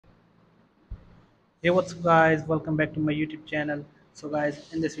Hey, what's up guys, welcome back to my YouTube channel. So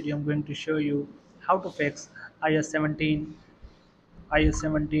guys, in this video I'm going to show you how to fix iOS 17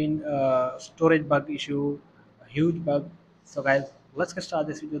 storage bug issue, a huge bug. So guys, let's get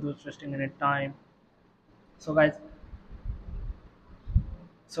started this video without wasting any time. So guys,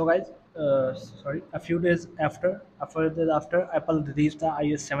 so guys, a few days after Apple released the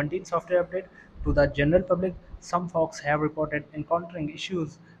iOS 17 software update to the general public, some folks have reported encountering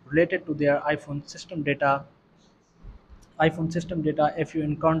issues related to their iPhone system data. If you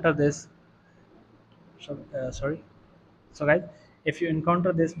encounter this, sorry, so guys, if you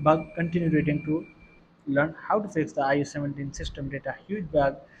encounter this bug, continue reading to learn how to fix the iOS 17 system data huge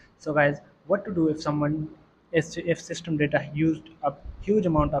bug. So guys, what to do if if system data used a huge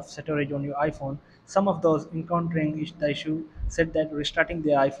amount of storage on your iPhone. Some of those encountering the issue said that restarting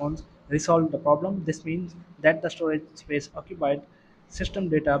their iPhones resolved the problem. This means that the storage space occupied system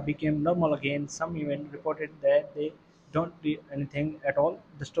data became normal again. Some even reported that they don't do anything at all.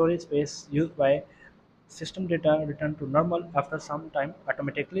 The storage space used by system data return to normal after some time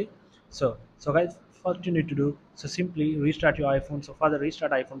automatically. So guys, first you need to do, so simply restart your iPhone. So for the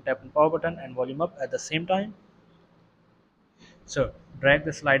restart iPhone, tap on power button and volume up at the same time. So drag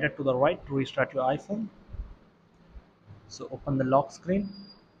the slider to the right to restart your iPhone. So open the lock screen,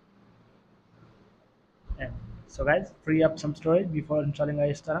 and so guys, free up some storage before installing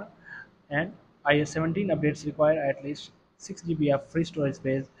iOS Tara. And iOS 17 updates require at least 6 GB of free storage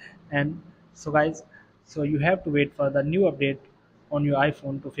space. And so guys, so you have to wait for the new update on your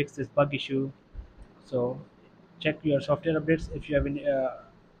iPhone to fix this bug issue. So check your software updates if you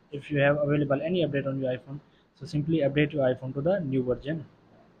have available any update on your iPhone. So simply update your iPhone to the new version.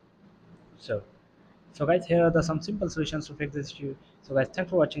 So so guys, here are the some simple solutions to fix this issue. So guys, thanks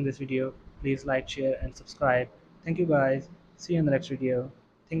for watching this video. Please like, share and subscribe. Thank you guys. See you in the next video.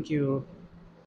 Thank you.